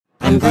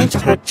I'm going to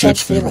hurt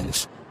Jade's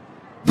feelings.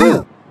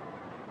 Boo!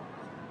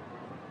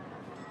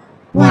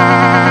 Wah!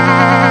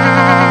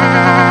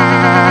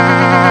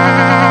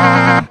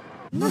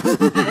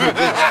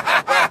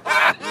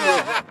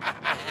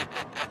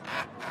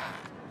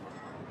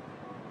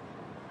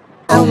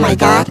 Oh my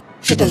god,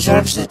 she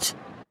deserves it.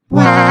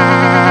 Wah!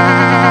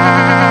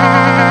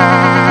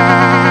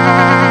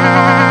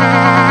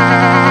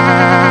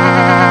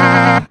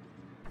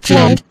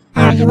 Jade,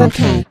 are you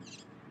okay?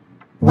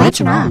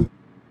 What's wrong?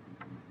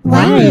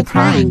 Why are you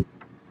crying?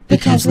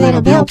 Because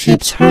little Bill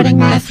keeps hurting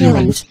my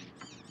feelings.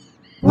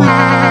 Wah!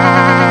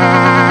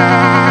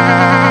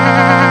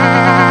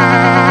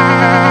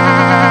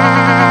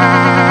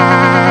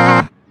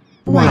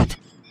 What?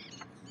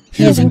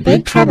 He is in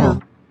big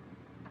trouble.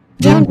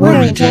 Don't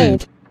worry,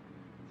 Jade.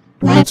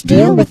 Let's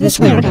deal with this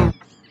weirdo.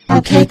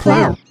 Okay,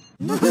 Chloe.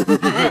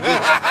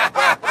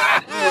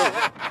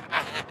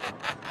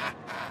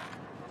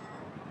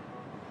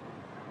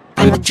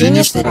 I'm a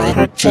genius that I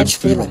hurt Jade's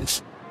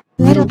feelings.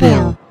 Little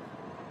Bill.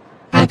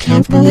 I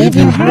can't believe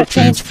you hurt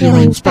Jade's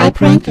feelings by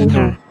pranking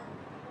her.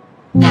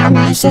 Now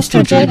my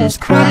sister Jade is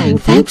crying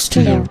thanks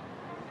to you.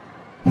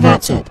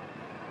 That's it.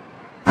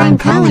 I'm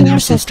calling your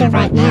sister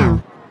right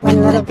now. When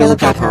Little Bill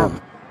got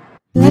home.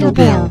 Little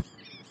Bill.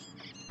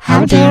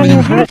 How dare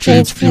you hurt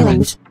Jade's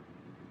feelings?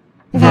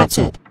 That's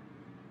it.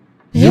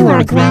 You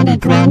are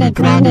grounded for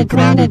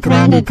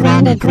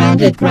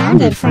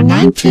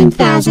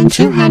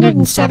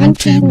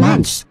 19,217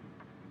 months.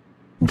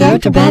 Go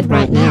to bed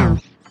right now.